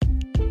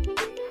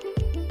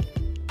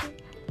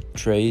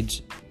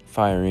trades,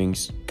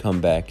 firings,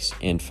 comebacks,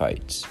 and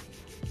fights.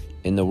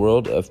 In the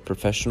world of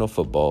professional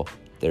football,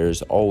 there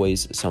is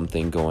always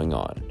something going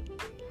on.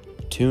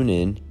 Tune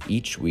in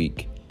each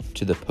week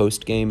to the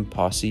Postgame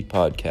Posse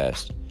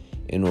podcast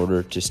in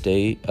order to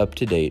stay up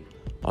to date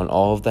on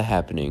all of the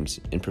happenings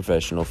in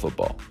professional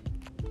football.